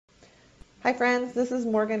Hi friends, this is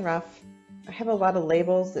Morgan Ruff. I have a lot of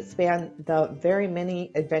labels that span the very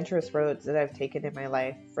many adventurous roads that I've taken in my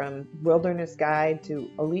life, from wilderness guide to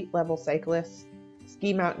elite level cyclist,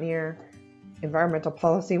 ski mountaineer, environmental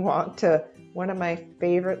policy wonk, to one of my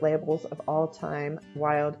favorite labels of all time,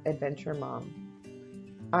 wild adventure mom.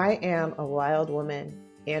 I am a wild woman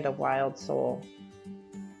and a wild soul.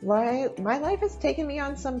 My life has taken me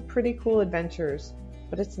on some pretty cool adventures,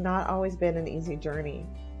 but it's not always been an easy journey.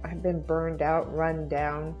 I've been burned out, run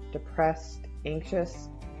down, depressed, anxious,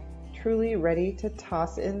 truly ready to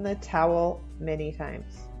toss in the towel many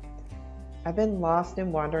times. I've been lost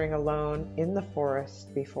and wandering alone in the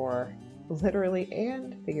forest before, literally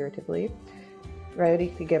and figuratively, ready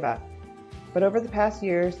to give up. But over the past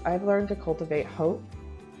years, I've learned to cultivate hope,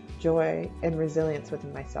 joy, and resilience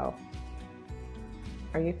within myself.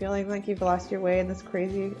 Are you feeling like you've lost your way in this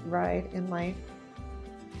crazy ride in life?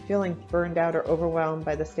 Feeling burned out or overwhelmed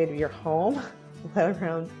by the state of your home, let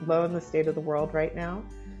alone the state of the world right now?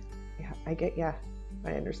 Yeah,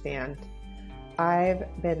 I understand. I've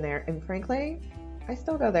been there, and frankly, I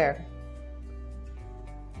still go there.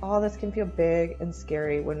 All this can feel big and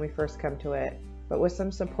scary when we first come to it, but with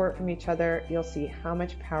some support from each other, you'll see how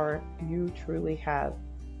much power you truly have.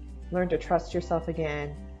 Learn to trust yourself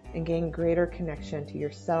again and gain greater connection to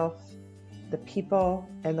yourself, the people,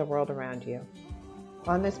 and the world around you.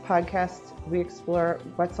 On this podcast, we explore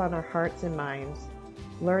what's on our hearts and minds,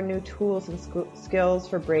 learn new tools and skills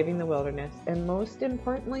for braving the wilderness, and most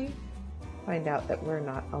importantly, find out that we're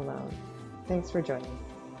not alone. Thanks for joining.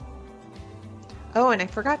 Oh, and I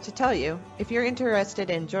forgot to tell you, if you're interested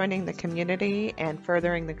in joining the community and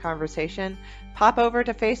furthering the conversation, pop over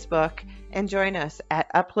to Facebook and join us at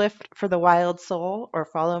Uplift for the Wild Soul, or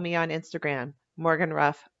follow me on Instagram, Morgan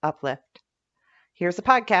Ruff Uplift. Here's the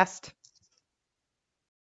podcast.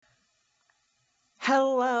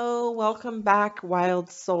 Hello, welcome back,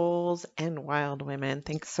 wild souls and wild women.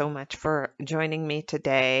 Thanks so much for joining me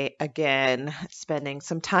today. Again, spending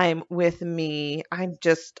some time with me. I'm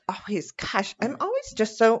always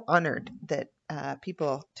just so honored that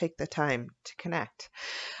people take the time to connect.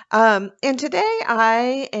 And today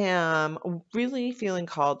I am really feeling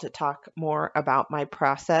called to talk more about my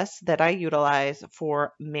process that I utilize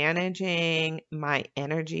for managing my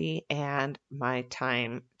energy and my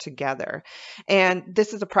time together. And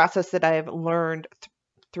this is a process that I have learned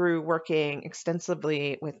through working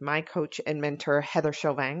extensively with my coach and mentor, Heather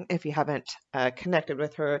Chauvin. If you haven't connected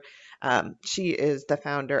with her, she is the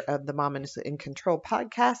founder of the Mom is in Control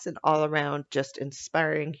podcast, and all around just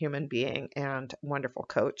inspiring human being and wonderful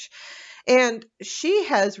coach. And she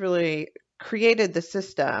has really created the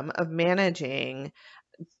system of managing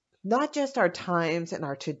not just our times and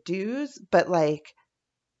our to-dos, but like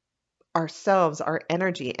ourselves, our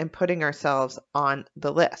energy, and putting ourselves on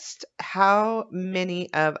the list. How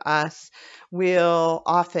many of us will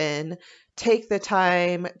often take the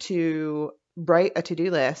time to write a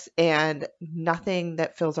to-do list, and nothing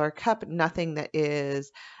that fills our cup, nothing that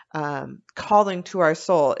is calling to our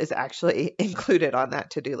soul is actually included on that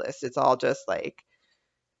to-do list. It's all just like,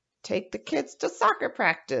 take the kids to soccer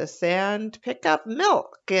practice and pick up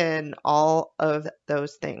milk and all of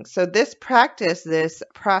those things. So this process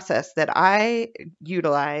that I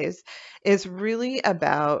utilize is really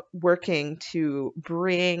about working to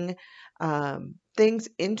bring things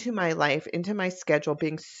into my life, into my schedule,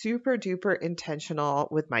 being super duper intentional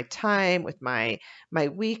with my time, with my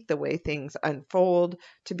week, the way things unfold,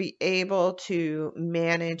 to be able to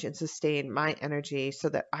manage and sustain my energy so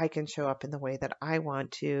that I can show up in the way that I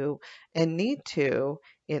want to and need to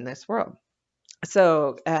in this world.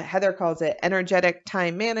 So Heather calls it energetic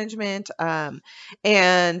time management.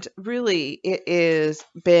 And really, it has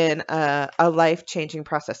been a life-changing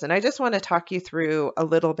process. And I just want to talk you through a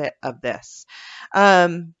little bit of this.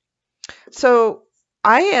 So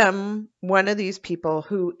I am one of these people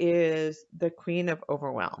who is the queen of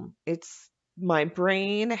overwhelm. My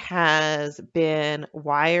brain has been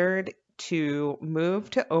wired to move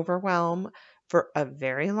to overwhelm for a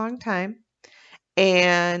very long time,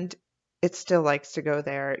 and it still likes to go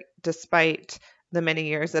there despite the many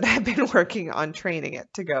years that I've been working on training it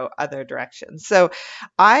to go other directions. So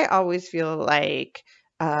I always feel like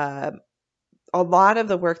a lot of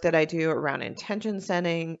the work that I do around intention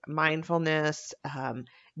setting, mindfulness,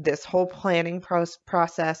 this whole planning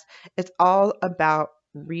process, it's all about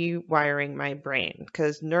rewiring my brain,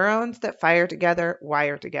 because neurons that fire together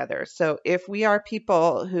wire together. So if we are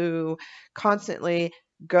people who constantly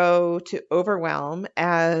go to overwhelm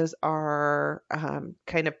as our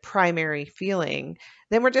kind of primary feeling,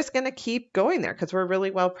 then we're just going to keep going there because we're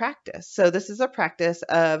really well practiced. So this is a practice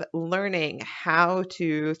of learning how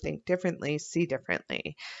to think differently, see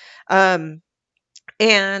differently. Um,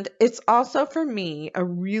 and it's also for me a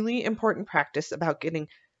really important practice about getting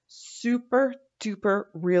super duper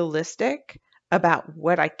realistic about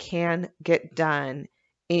what I can get done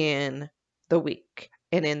in the week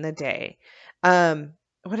and in the day. Um,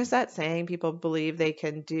 what is that saying? People believe they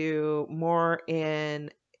can do more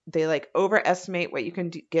they like overestimate what you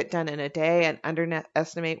can get done in a day and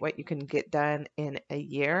underestimate what you can get done in a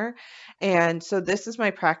year. And so this is my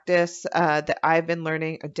practice that I've been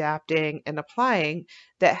learning, adapting, and applying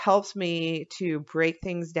that helps me to break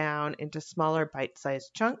things down into smaller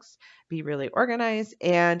bite-sized chunks, be really organized,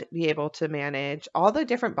 and be able to manage all the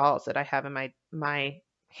different balls that I have in my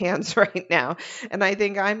hands right now. And I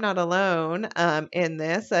think I'm not alone in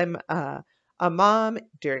this. I'm a mom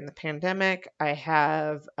during the pandemic. I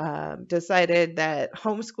have decided that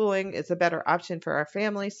homeschooling is a better option for our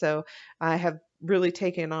family. So I have really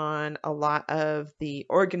taken on a lot of the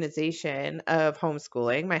organization of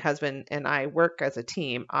homeschooling. My husband and I work as a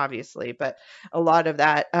team, obviously, but a lot of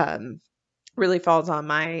that really falls on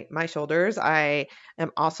my shoulders. I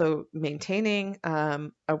am also maintaining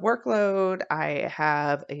a workload. I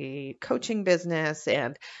have a coaching business,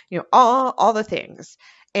 and all the things.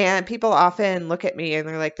 And people often look at me and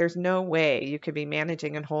they're like, "There's no way you could be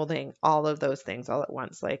managing and holding all of those things all at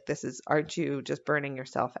once. Like aren't you just burning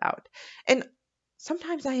yourself out?" And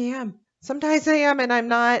sometimes I am. Sometimes I am, and I'm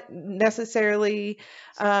not necessarily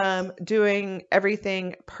doing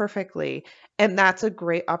everything perfectly. And that's a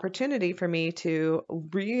great opportunity for me to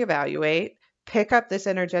reevaluate, pick up this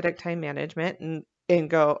energetic time management and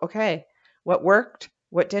go, okay, what worked?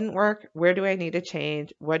 What didn't work? Where do I need to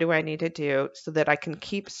change? What do I need to do so that I can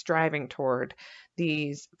keep striving toward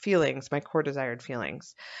these feelings, my core desired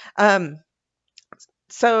feelings?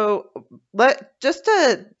 So just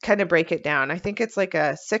to kind of break it down, I think it's like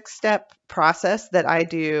a 6-step process that I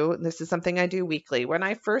do. This is something I do weekly. When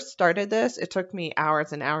I first started this, it took me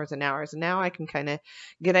hours and hours and hours, and now I can kind of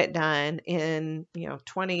get it done in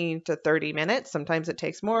 20 to 30 minutes. Sometimes it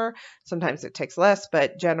takes more, sometimes it takes less,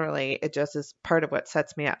 but generally it just is part of what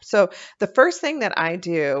sets me up. So the first thing that I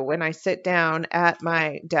do when I sit down at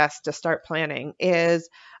my desk to start planning is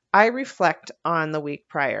I reflect on the week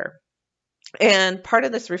prior. And part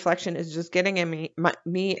of this reflection is just getting in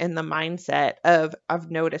me in the mindset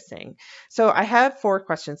of noticing. So I have 4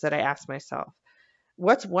 questions that I ask myself.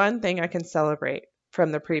 What's one thing I can celebrate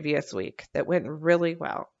from the previous week that went really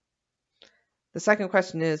well? The second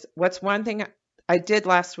question is, what's one thing I did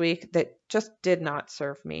last week that just did not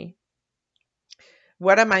serve me?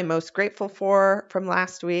 What am I most grateful for from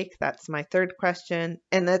last week? That's my third question.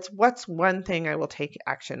 And that's what's one thing I will take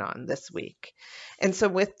action on this week? And so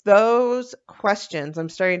with those questions, I'm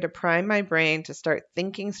starting to prime my brain to start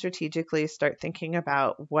thinking strategically, start thinking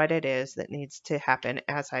about what it is that needs to happen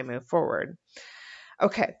as I move forward.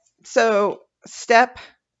 Okay, so step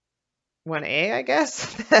 1A, I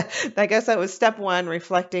guess. I guess that was step 1,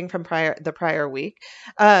 reflecting from the prior week,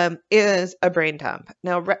 is a brain dump.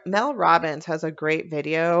 Now, Mel Robbins has a great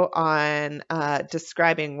video on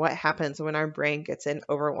describing what happens when our brain gets in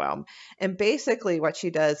overwhelm. And basically what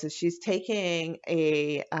she does is she's taking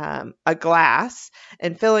a glass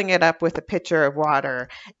and filling it up with a pitcher of water.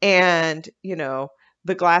 And,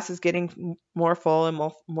 the glass is getting more full and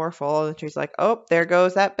more full. And she's like, oh, there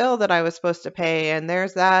goes that bill that I was supposed to pay. And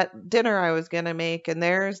there's that dinner I was going to make. And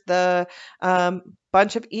there's the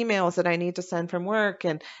bunch of emails that I need to send from work.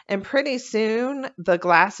 And pretty soon the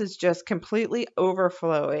glass is just completely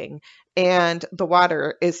overflowing and the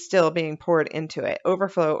water is still being poured into it.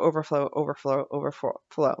 Overflow, overflow, overflow,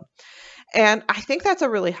 overflow. And I think that's a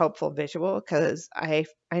really helpful visual because I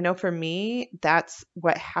know for me, that's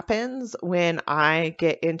what happens when I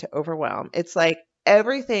get into overwhelm. It's like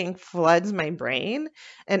everything floods my brain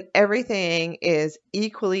and everything is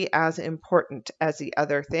equally as important as the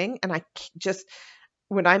other thing. And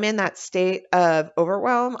when I'm in that state of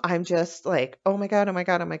overwhelm, I'm just like, oh my God, oh my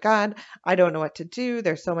God, oh my God. I don't know what to do.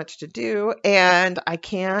 There's so much to do. And I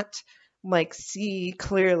can't see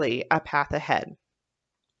clearly a path ahead.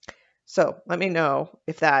 So let me know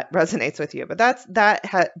if that resonates with you. But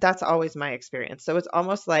that's always my experience. So it's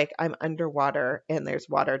almost like I'm underwater and there's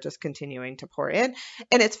water just continuing to pour in.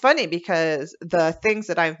 And it's funny because the things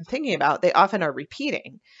that I'm thinking about, they often are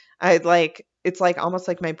repeating. It's like almost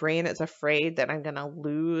like my brain is afraid that I'm going to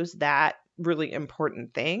lose that really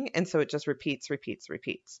important thing. And so it just repeats.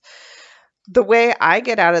 the way I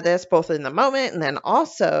get out of this, both in the moment and then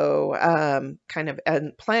also kind of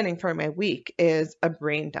planning for my week, is a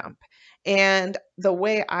brain dump. And the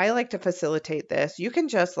way I like to facilitate this, you can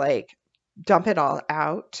just like dump it all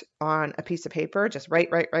out on a piece of paper. Just write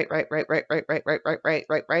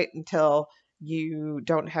until you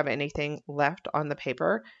don't have anything left on the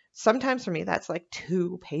paper. Sometimes for me, that's like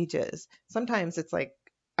 2 pages. Sometimes it's like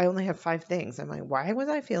I only have 5 things. I'm like, why was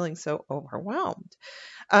I feeling so overwhelmed?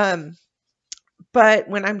 Um, but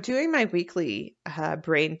when I'm doing my weekly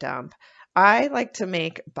brain dump, I like to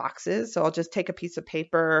make boxes. So I'll just take a piece of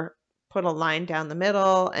paper, put a line down the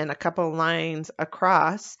middle and a couple of lines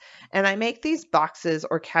across, and I make these boxes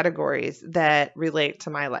or categories that relate to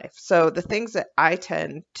my life. So the things that I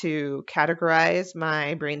tend to categorize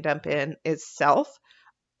my brain dump in is self.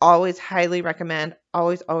 Always highly recommend,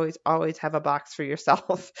 always have a box for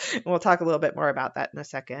yourself. And we'll talk a little bit more about that in a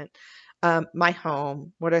second. My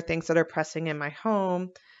home. What are things that are pressing in my home?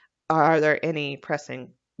 Are there any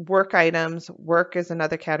pressing work items? Work is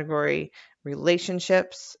another category.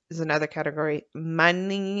 Relationships is another category.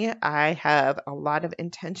 Money. I have a lot of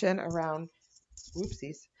intention around,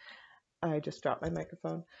 whoopsies. I just dropped my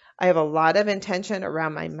microphone. I have a lot of intention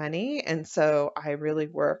around my money. And so I really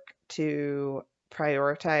work to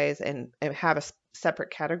prioritize and have a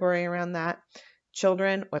separate category around that.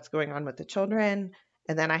 Children, what's going on with the children?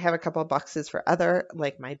 And then I have a couple of boxes for other,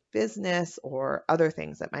 like my business or other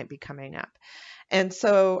things that might be coming up. And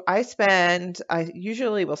so I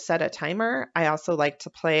usually will set a timer. I also like to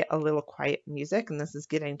play a little quiet music, and this is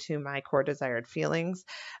getting to my core desired feelings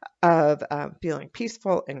of feeling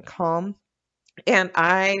peaceful and calm. And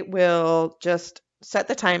I will just set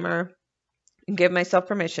the timer and give myself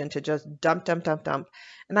permission to just dump, dump, dump, dump.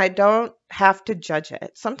 And I don't have to judge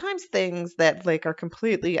it. Sometimes things that like are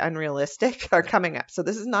completely unrealistic are coming up. So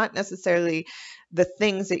this is not necessarily the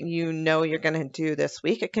things that you know you're going to do this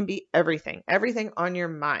week. It can be everything, everything on your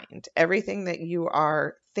mind, everything that you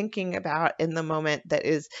are thinking about in the moment that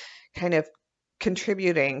is kind of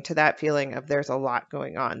contributing to that feeling of there's a lot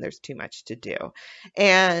going on, there's too much to do.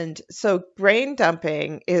 And so brain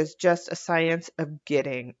dumping is just a science of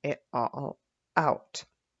getting it all out,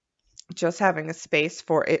 just having a space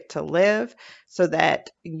for it to live so that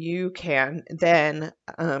you can then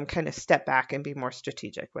kind of step back and be more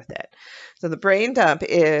strategic with it. So the brain dump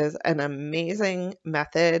is an amazing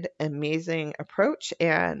method, amazing approach,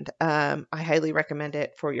 and I highly recommend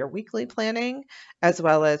it for your weekly planning as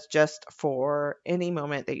well as just for any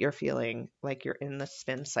moment that you're feeling like you're in the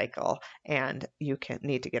spin cycle and you can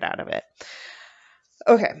need to get out of it.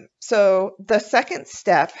 Okay, so the second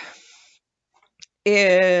step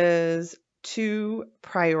is to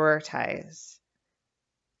prioritize.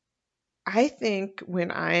 I think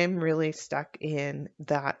when I'm really stuck in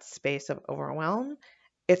that space of overwhelm,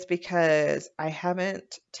 it's because I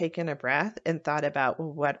haven't taken a breath and thought about,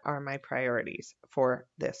 well, what are my priorities for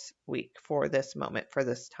this week, for this moment, for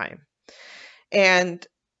this time? And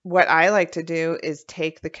what I like to do is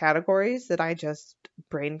take the categories that I just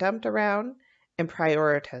brain dumped around and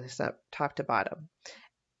prioritize them top to bottom.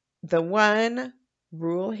 The one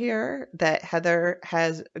rule here that Heather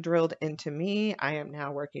has drilled into me, I am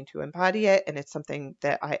now working to embody it, and it's something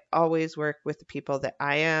that I always work with the people that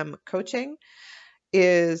I am coaching,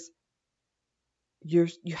 is you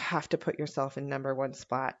have to put yourself in number one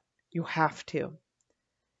spot. You have to.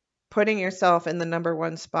 Putting yourself in the number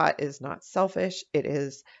one spot is not selfish. It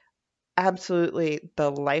is absolutely the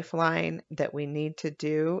lifeline that we need to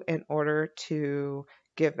do in order to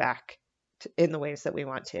give back in the ways that we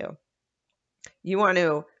want to. You want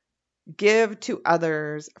to give to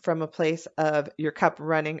others from a place of your cup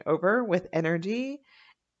running over with energy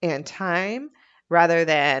and time rather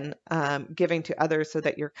than giving to others so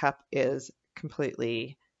that your cup is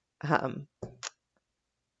completely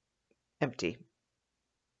empty.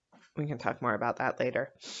 We can talk more about that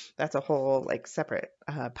later. That's a whole like separate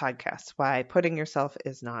podcast. Why putting yourself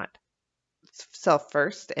is not self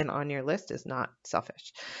first and on your list is not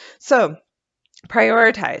selfish. So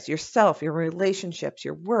prioritize yourself, your relationships,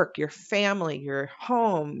 your work, your family, your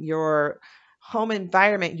home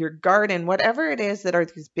environment, your garden, whatever it is that are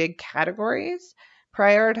these big categories,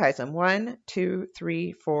 prioritize them. 1, 2,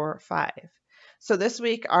 3, 4, 5. So this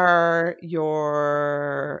week is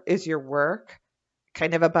your work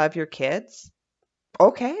kind of above your kids?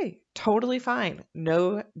 Okay, totally fine.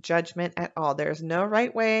 No judgment at all. There's no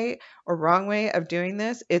right way or wrong way of doing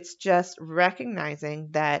this. It's just recognizing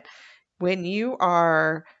that when you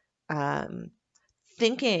are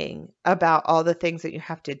thinking about all the things that you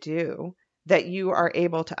have to do, that you are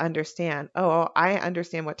able to understand, oh, I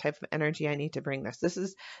understand what type of energy I need to bring this.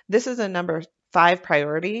 This is a number 5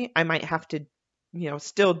 priority. I might have to,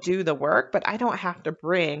 still do the work, but I don't have to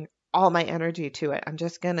bring all my energy to it. I'm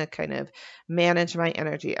just going to kind of manage my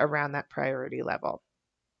energy around that priority level.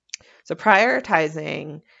 So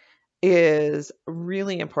prioritizing is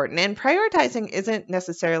really important. And prioritizing isn't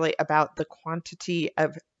necessarily about the quantity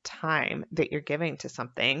of time that you're giving to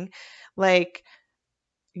something. Like,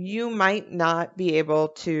 you might not be able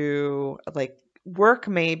to, like, work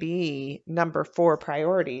may be number 4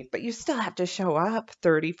 priority, but you still have to show up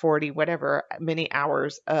 30, 40, whatever, many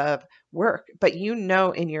hours of work. But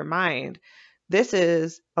in your mind, this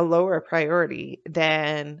is a lower priority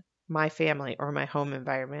than my family or my home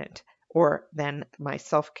environment or than my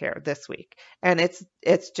self-care this week. And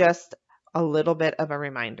it's just a little bit of a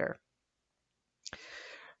reminder.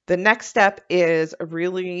 The next step is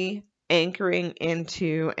really anchoring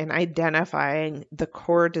into and identifying the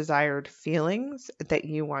core desired feelings that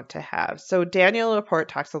you want to have. So Daniel Laporte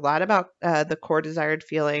talks a lot about the core desired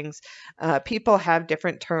feelings. People have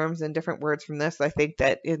different terms and different words from this. I think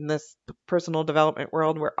that in this personal development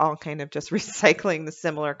world, we're all kind of just recycling the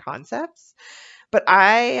similar concepts. But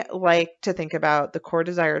I like to think about the core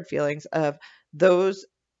desired feelings of those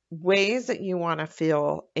ways that you want to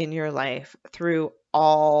feel in your life through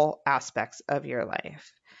all aspects of your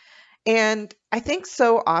life. And I think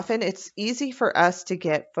so often it's easy for us to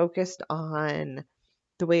get focused on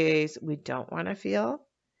the ways we don't want to feel.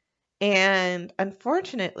 And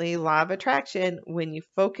unfortunately, law of attraction, when you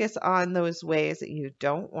focus on those ways that you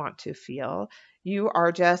don't want to feel, you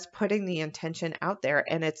are just putting the intention out there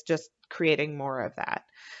and it's just creating more of that.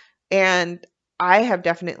 And I have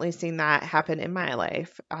definitely seen that happen in my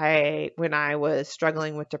life. When I was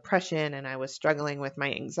struggling with depression and I was struggling with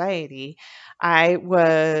my anxiety, I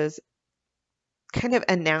was kind of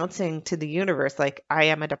announcing to the universe, like, I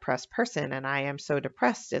am a depressed person and I am so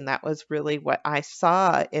depressed. And that was really what I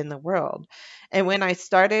saw in the world. And when I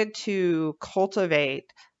started to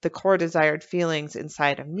cultivate the core desired feelings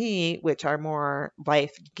inside of me, which are more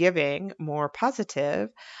life giving, more positive,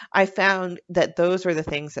 I found that those were the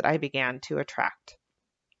things that I began to attract.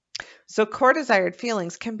 So, core desired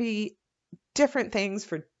feelings can be different things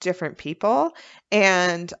for different people.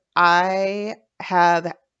 And I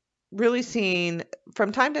have really seen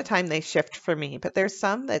from time to time they shift for me, but there's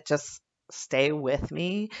some that just stay with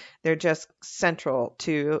me. They're just central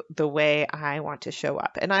to the way I want to show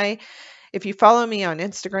up. And if you follow me on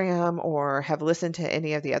Instagram or have listened to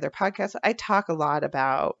any of the other podcasts, I talk a lot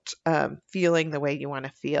about feeling the way you want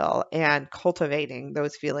to feel and cultivating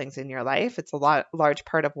those feelings in your life. It's a large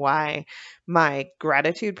part of why my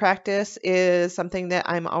gratitude practice is something that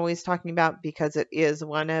I'm always talking about, because it is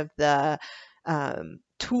one of the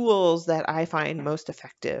tools that I find most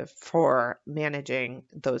effective for managing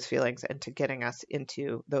those feelings and to getting us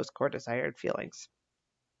into those core desired feelings.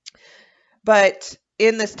 But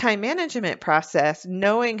in this time management process,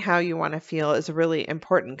 knowing how you want to feel is really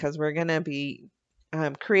important, because we're going to be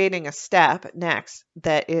creating a step next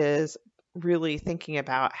that is really thinking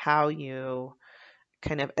about how you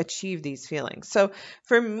kind of achieve these feelings. So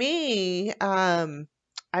for me, I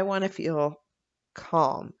want to feel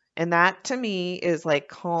calm. And that to me is like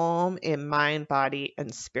calm in mind, body,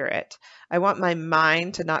 and spirit. I want my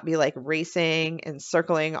mind to not be like racing and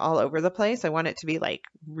circling all over the place. I want it to be like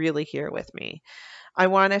really here with me. I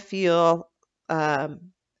want to feel,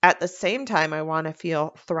 at the same time, I want to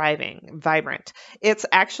feel thriving, vibrant. It's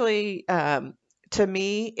actually, to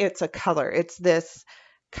me, it's a color. It's this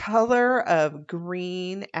color of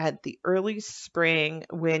green at the early spring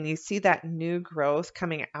when you see that new growth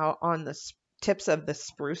coming out on the tips of the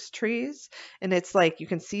spruce trees. And it's like you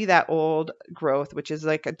can see that old growth, which is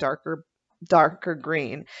like a darker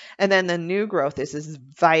green. And then the new growth is this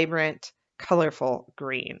vibrant, colorful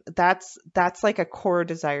green. That's like a core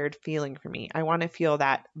desired feeling for me. I want to feel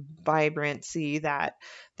that vibrancy, that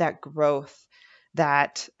growth,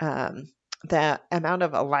 that amount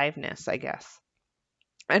of aliveness, I guess.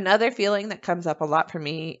 Another feeling that comes up a lot for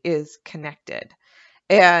me is connected.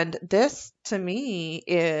 And this to me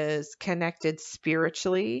is connected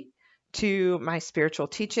spiritually to my spiritual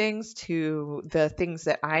teachings, to the things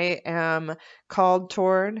that I am called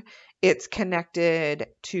toward. It's connected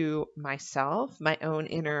to myself, my own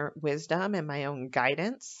inner wisdom and my own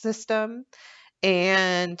guidance system,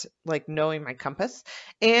 and like knowing my compass.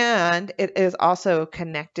 And it is also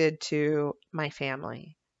connected to my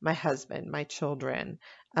family, my husband, my children,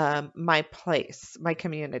 my place, my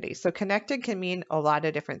community. So connected can mean a lot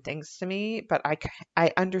of different things to me, but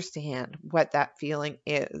I understand what that feeling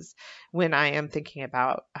is when I am thinking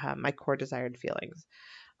about my core desired feelings.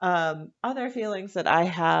 Other feelings that I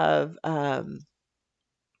have con-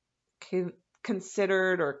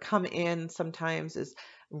 considered or come in sometimes is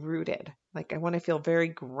rooted. Like I want to feel very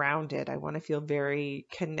grounded. I want to feel very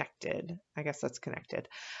connected. I guess that's connected.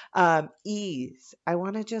 Ease. I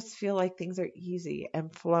want to just feel like things are easy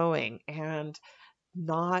and flowing and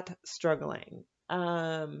not struggling.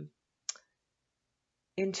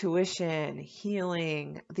 Intuition,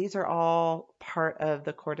 healing, these are all part of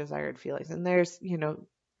the core desired feelings. And there's,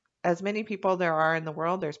 as many people there are in the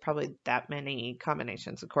world, there's probably that many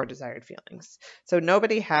combinations of core desired feelings. So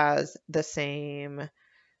nobody has the same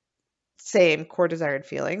core desired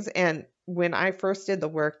feelings. And when I first did the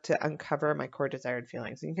work to uncover my core desired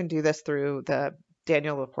feelings, and you can do this through the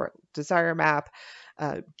Daniel Laporte Desire Map,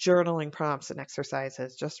 journaling prompts and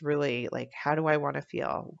exercises, just really like, how do I want to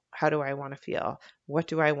feel? How do I want to feel? What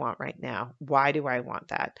do I want right now? Why do I want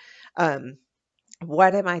that?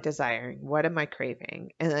 What am I desiring? What am I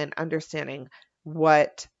craving? And then understanding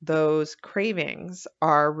what those cravings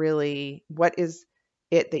are really, what is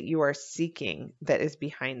it that you are seeking that is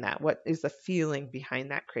behind that? What is the feeling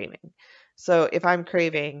behind that craving? So if I'm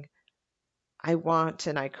craving, I want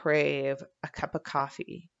and I crave a cup of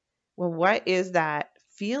coffee. Well, what is that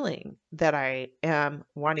feeling that I am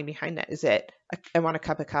wanting behind that? Is it I want a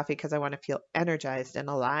cup of coffee because I want to feel energized and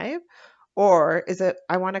alive? Or is it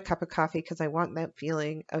I want a cup of coffee because I want that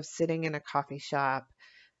feeling of sitting in a coffee shop,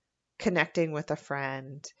 connecting with a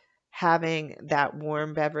friend, having that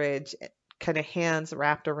warm beverage, kind of hands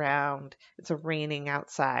wrapped around, it's raining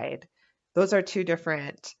outside. Those are two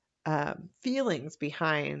different feelings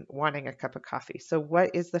behind wanting a cup of coffee. So,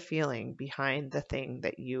 what is the feeling behind the thing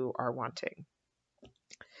that you are wanting?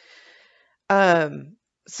 Um,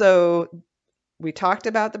 so, we talked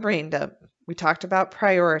about the brain dump. We talked about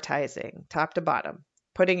prioritizing top to bottom,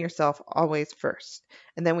 putting yourself always first.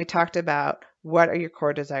 And then we talked about what are your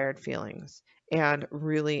core desired feelings and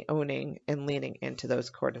really owning and leaning into those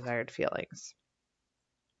core desired feelings.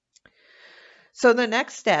 So the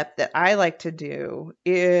next step that I like to do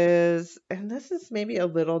is, and this is maybe a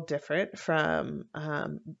little different from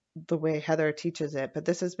the way Heather teaches it, but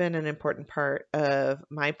this has been an important part of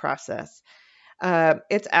my process.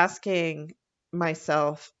 It's asking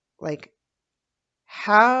myself, like,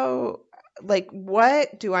 how, like,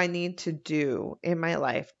 what do I need to do in my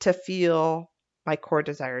life to feel my core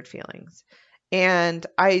desired feelings? And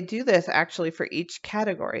I do this actually for each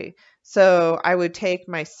category. So I would take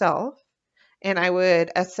myself and I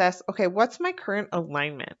would assess, okay, what's my current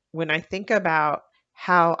alignment when I think about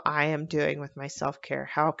how I am doing with my self-care?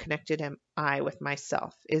 How connected am I with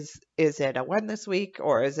myself? Is it a 1 this week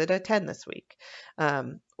or is it a 10 this week?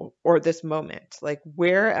 Or this moment? Like,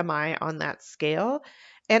 where am I on that scale?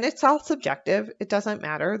 And it's all subjective. It doesn't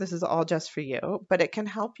matter. This is all just for you, but it can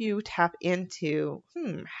help you tap into,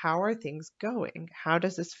 how are things going? How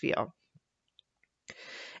does this feel?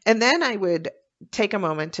 And then I would take a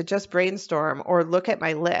moment to just brainstorm or look at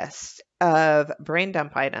my list of brain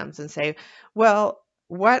dump items and say, well,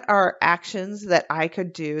 what are actions that I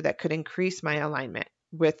could do that could increase my alignment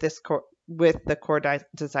with with the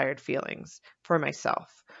desired feelings for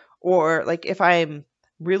myself? Or like if I'm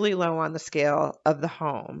really low on the scale of the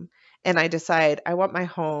home and I decide I want my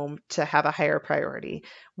home to have a higher priority.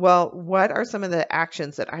 Well, what are some of the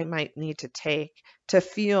actions that I might need to take to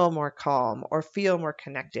feel more calm or feel more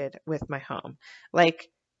connected with my home? Like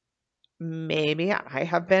maybe I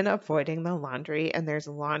have been avoiding the laundry and there's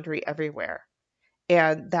laundry everywhere.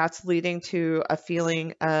 And that's leading to a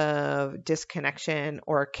feeling of disconnection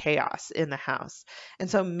or chaos in the house. And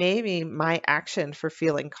so maybe my action for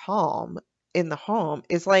feeling calm in the home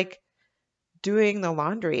is like doing the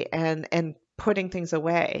laundry and putting things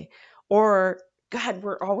away. Or God,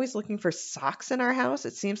 we're always looking for socks in our house.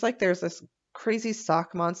 It seems like there's this crazy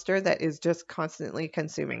sock monster that is just constantly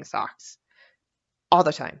consuming socks all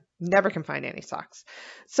the time. Never can find any socks.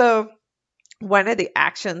 So one of the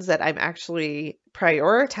actions that I'm actually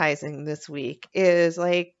prioritizing this week is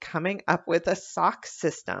like coming up with a sock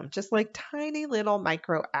system, just like tiny little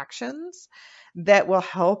micro actions that will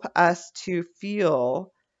help us to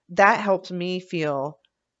feel, that helps me feel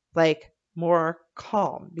like more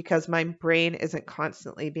calm because my brain isn't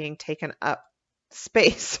constantly being taken up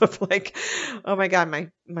space of like, oh my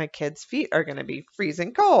God, my kids' feet are going to be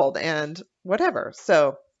freezing cold and whatever.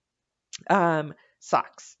 So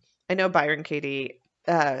socks. I know Byron Katie,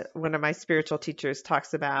 one of my spiritual teachers,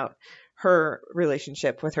 talks about her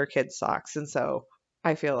relationship with her kids' socks. And so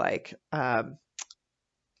I feel like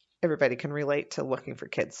everybody can relate to looking for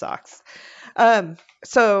kids' socks.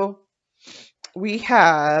 So we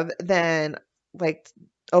have then like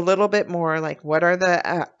a little bit more like what are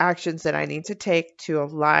the actions that I need to take to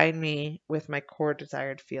align me with my core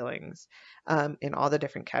desired feelings in all the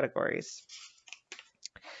different categories.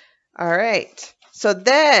 All right. So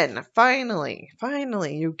then finally,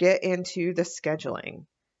 you get into the scheduling.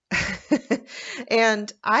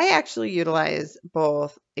 And I actually utilize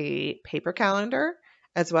both a paper calendar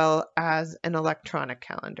as well as an electronic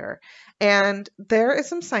calendar. And there is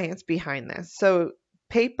some science behind this. So,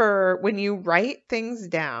 paper, when you write things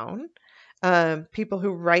down, people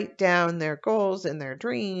who write down their goals and their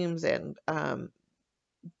dreams, and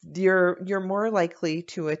you're more likely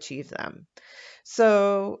to achieve them.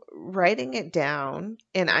 So, writing it down,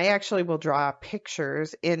 and I actually will draw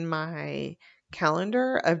pictures in my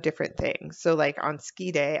calendar of different things. So, like on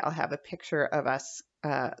ski day, I'll have a picture of us,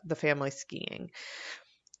 the family skiing.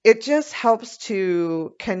 It just helps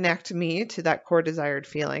to connect me to that core desired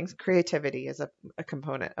feelings. Creativity is a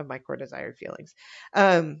component of my core desired feelings.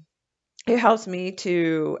 Um, it helps me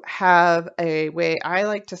to have a way. I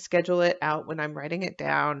like to schedule it out when I'm writing it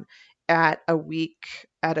down at a week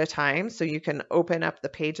at a time. So you can open up the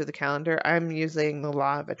page of the calendar. I'm using the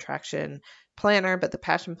Law of Attraction planner, but the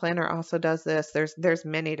Passion Planner also does this. There's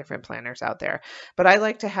many different planners out there. But I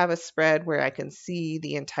like to have a spread where I can see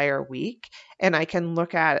the entire week and I can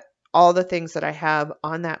look at all the things that I have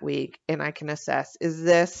on that week and I can assess, is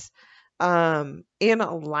this in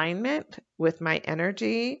alignment with my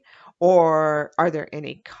energy, or are there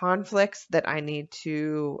any conflicts that I need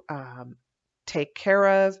to take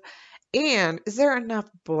care of? And is there enough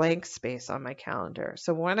blank space on my calendar?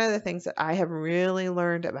 So, one of the things that I have really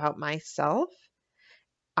learned about myself,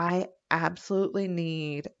 I absolutely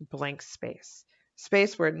need blank space.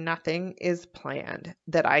 Space where nothing is planned,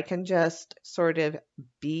 that I can just sort of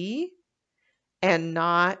be and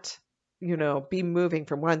not, be moving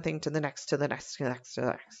from one thing to the next, to the next, to the next, to the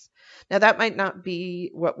next. Now, that might not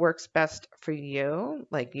be what works best for you.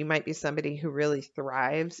 Like, you might be somebody who really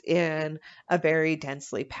thrives in a very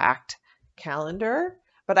densely packed calendar.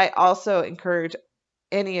 But I also encourage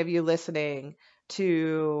any of you listening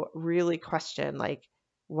to really question, like,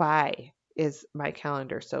 why is my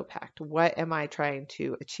calendar so packed? What am I trying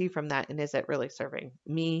to achieve from that? And is it really serving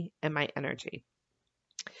me and my energy?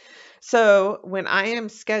 So when I am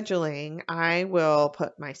scheduling, I will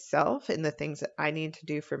put myself in the things that I need to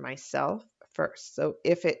do for myself first. So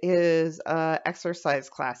if it is a exercise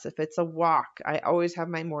class, if it's a walk, I always have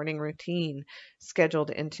my morning routine scheduled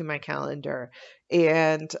into my calendar,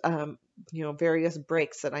 and various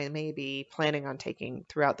breaks that I may be planning on taking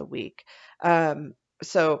throughout the week.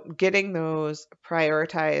 So getting those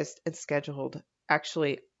prioritized and scheduled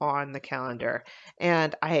actually on the calendar.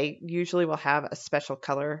 And I usually will have a special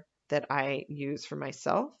color that I use for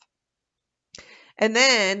myself. And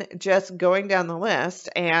then just going down the list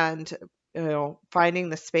and finding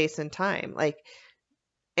the space and time, like,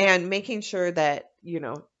 and making sure that,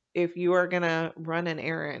 if you are going to run an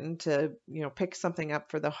errand to, pick something up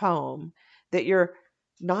for the home, that you're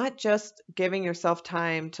not just giving yourself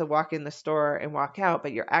time to walk in the store and walk out,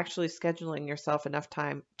 but you're actually scheduling yourself enough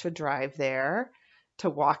time to drive there, to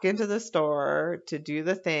walk into the store, to do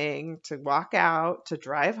the thing, to walk out, to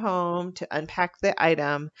drive home, to unpack the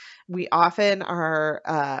item. We often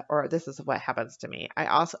are, or this is what happens to me. I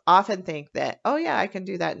also often think that, oh yeah, I can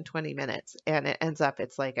do that in 20 minutes. And it ends up,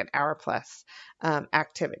 it's like an hour plus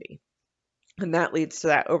activity. And that leads to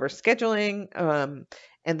that overscheduling.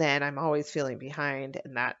 And then I'm always feeling behind,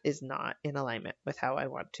 and that is not in alignment with how I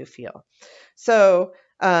want to feel. So,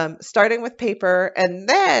 starting with paper, and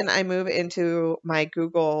then I move into my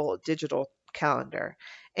Google Digital Calendar.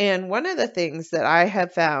 And one of the things that I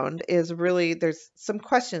have found is really, there's some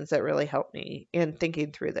questions that really help me in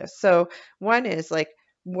thinking through this. So, one is like,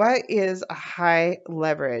 what is a high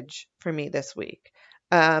leverage for me this week?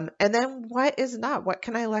 And then what is not? What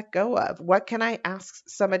can I let go of? What can I ask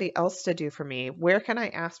somebody else to do for me? Where can I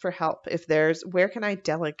ask for help? Where can I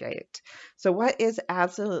delegate? So, what is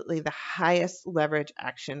absolutely the highest leverage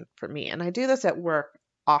action for me? And I do this at work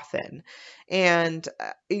often. And,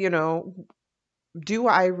 do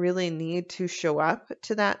I really need to show up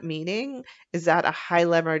to that meeting? Is that a high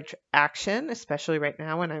leverage action, especially right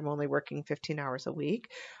now when I'm only working 15 hours a week?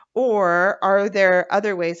 Or are there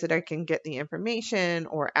other ways that I can get the information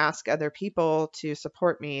or ask other people to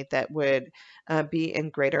support me that would be in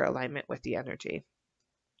greater alignment with the energy?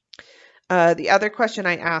 The other question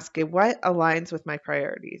I ask is, what aligns with my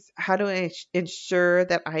priorities? How do I ensure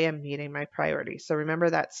that I am meeting my priorities? So remember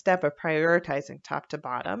that step of prioritizing top to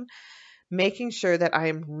bottom, making sure that I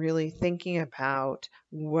am really thinking about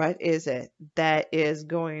what is it that is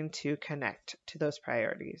going to connect to those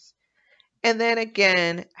priorities. And then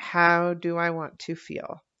again, how do I want to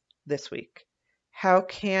feel this week? How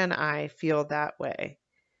can I feel that way?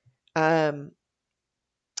 Um,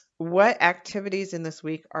 what activities in this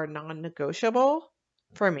week are non-negotiable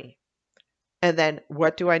for me? And then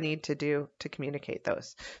what do I need to do to communicate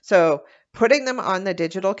those? So putting them on the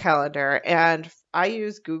digital calendar, and I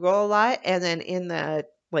use Google a lot. And then in the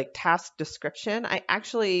like task description, I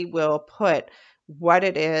actually will put what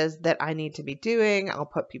it is that I need to be doing. I'll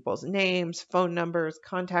put people's names, phone numbers,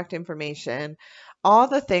 contact information, all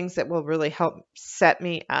the things that will really help set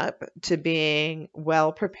me up to being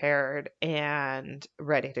well prepared and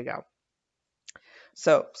ready to go.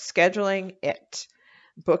 So scheduling it,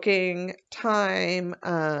 booking time,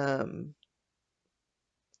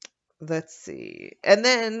 let's see. And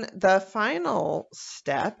then the final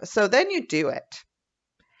step, so then you do it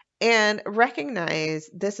and recognize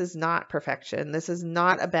this is not perfection. This is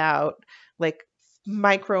not about like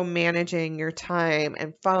micromanaging your time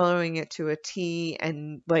and following it to a T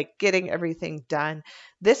and like getting everything done.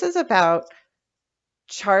 This is about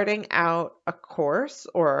charting out a course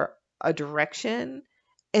or a direction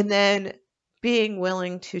and then being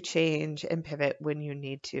willing to change and pivot when you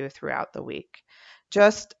need to throughout the week.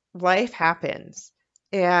 Just life happens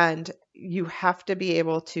and you have to be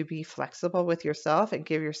able to be flexible with yourself and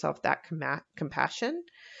give yourself that compassion,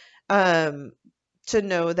 um, to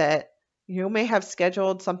know that you may have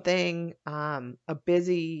scheduled something, a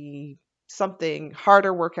busy, something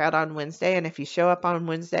harder workout on Wednesday. And if you show up on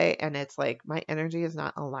Wednesday and it's like, my energy is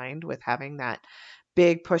not aligned with having that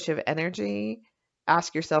big push of energy,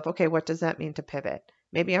 ask yourself, okay, what does that mean to pivot?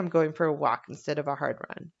 Maybe I'm going for a walk instead of a hard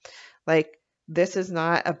run. Like, this is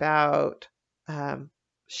not about um,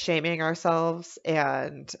 shaming ourselves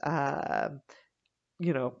and,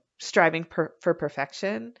 striving for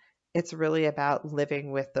perfection. It's really about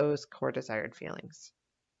living with those core desired feelings.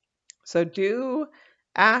 So do,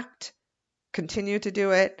 act, continue to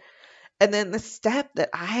do it. And then the step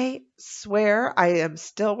that I swear I am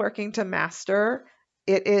still working to master,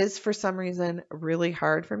 it is for some reason really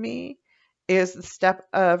hard for me, is the step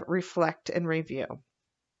of reflect and review.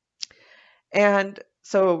 And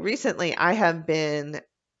so recently I have been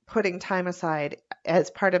putting time aside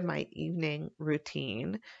as part of my evening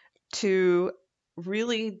routine to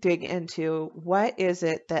really dig into what is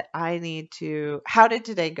it that I need to, how did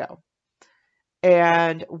today go?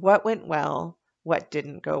 And what went well, what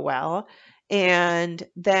didn't go well, and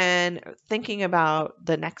then thinking about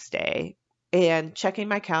the next day and checking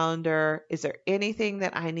my calendar. Is there anything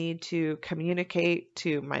that I need to communicate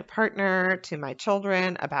to my partner, to my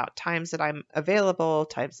children about times that I'm available,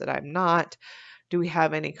 times that I'm not? Do we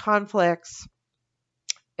have any conflicts,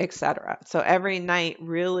 etc.? So every night,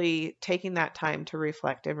 really taking that time to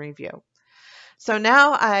reflect and review. So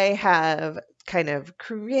now I have kind of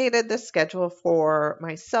created the schedule for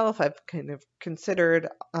myself. I've kind of considered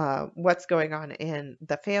what's going on in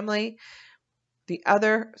the family. The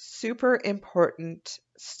other super important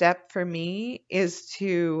step for me is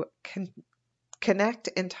to connect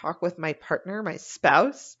and talk with my partner, my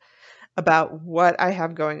spouse, about what I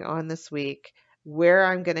have going on this week, where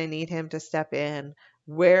I'm going to need him to step in,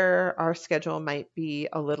 where our schedule might be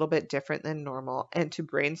a little bit different than normal, and to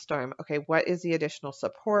brainstorm, okay, what is the additional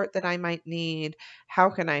support that I might need? How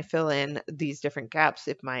can I fill in these different gaps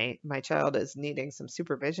if my child is needing some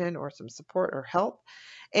supervision or some support or help?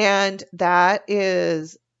 And that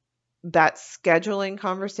scheduling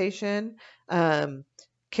conversation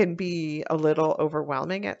can be a little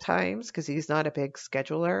overwhelming at times because he's not a big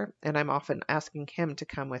scheduler. And I'm often asking him to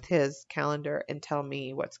come with his calendar and tell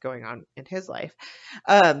me what's going on in his life,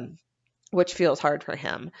 which feels hard for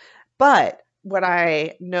him. But what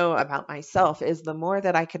I know about myself is the more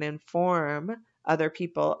that I can inform other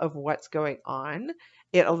people of what's going on,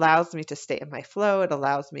 it allows me to stay in my flow. It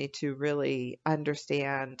allows me to really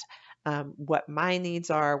understand what my needs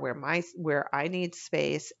are, where I need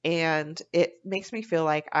space, and it makes me feel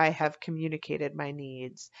like I have communicated my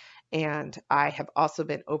needs, and I have also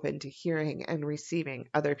been open to hearing and receiving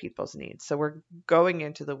other people's needs. So we're going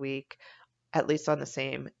into the week at least on the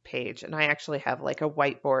same page. And I actually have like a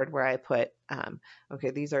whiteboard where I put, okay,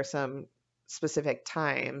 these are some specific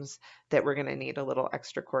times that we're going to need a little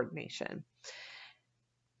extra coordination.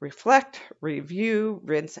 Reflect, review,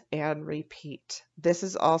 rinse, and repeat. This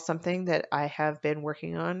is all something that I have been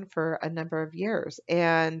working on for a number of years,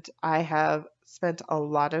 and I have spent a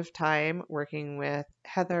lot of time working with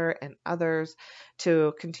Heather and others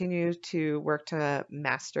to continue to work to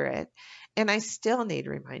master it. And I still need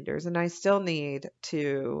reminders, and I still need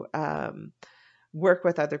to work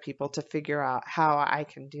with other people to figure out how I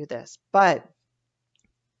can do this. But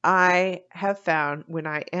I have found when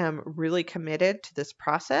I am really committed to this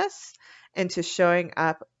process and to showing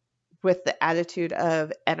up with the attitude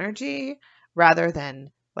of energy rather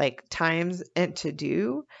than like times and to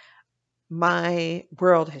do, my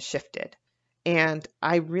world has shifted. And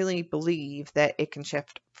I really believe that it can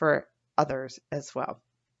shift for others as well.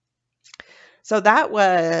 So that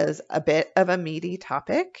was a bit of a meaty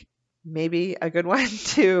topic, maybe a good one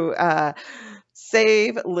to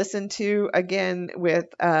save, listen to again with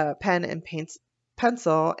pen and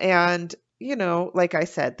pencil. And, like I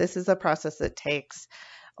said, this is a process that takes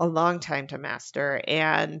a long time to master,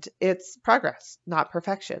 and it's progress, not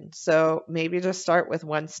perfection. So maybe just start with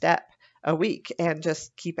one step a week and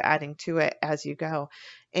just keep adding to it as you go.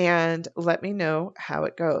 And let me know how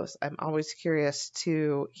it goes. I'm always curious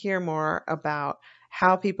to hear more about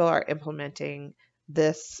how people are implementing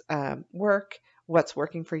this work, what's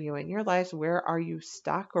working for you in your lives, where are you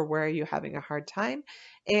stuck or where are you having a hard time.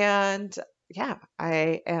 And yeah,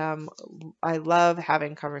 I love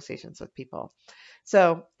having conversations with people.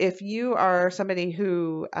 So if you are somebody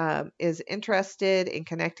who is interested in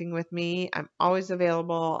connecting with me, I'm always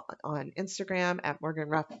available on Instagram at Morgan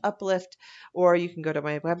Ruff Uplift, or you can go to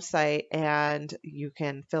my website and you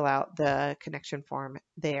can fill out the connection form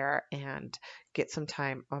there and get some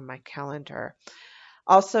time on my calendar.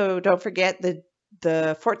 Also, don't forget the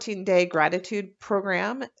 14-day gratitude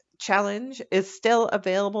program challenge is still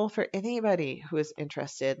available for anybody who is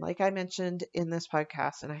interested. Like I mentioned in this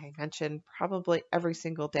podcast, and I mentioned probably every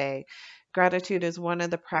single day, gratitude is one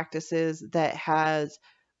of the practices that has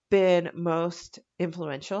been most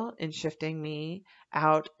influential in shifting me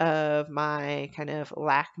out of my kind of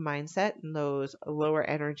lack mindset and those lower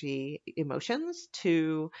energy emotions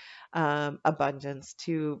to abundance,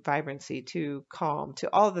 to vibrancy, to calm, to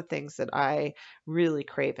all the things that I really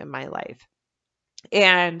crave in my life.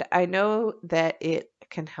 And I know that it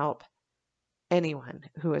can help anyone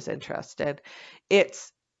who is interested.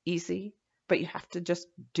 It's easy, but you have to just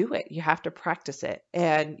do it. You have to practice it,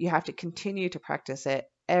 and you have to continue to practice it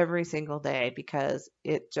every single day because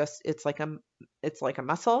it's like a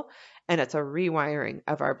muscle, and it's a rewiring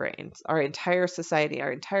of our brains. Our entire society,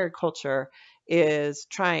 our entire culture is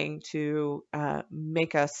trying to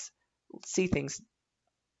make us see things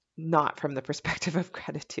not from the perspective of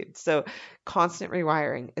gratitude. So constant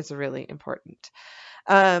rewiring is really important.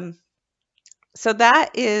 Um, so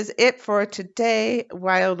that is it for today,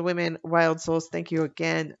 Wild Women, Wild Souls. Thank you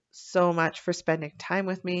again so much for spending time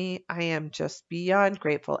with me. I am just beyond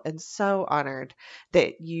grateful and so honored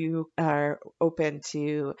that you are open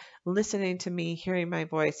to listening to me, hearing my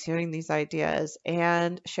voice, hearing these ideas,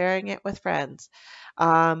 and sharing it with friends.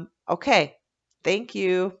 Okay, thank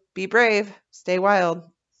you. Be brave, stay wild.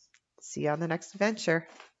 See you on the next adventure.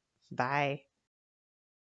 Bye.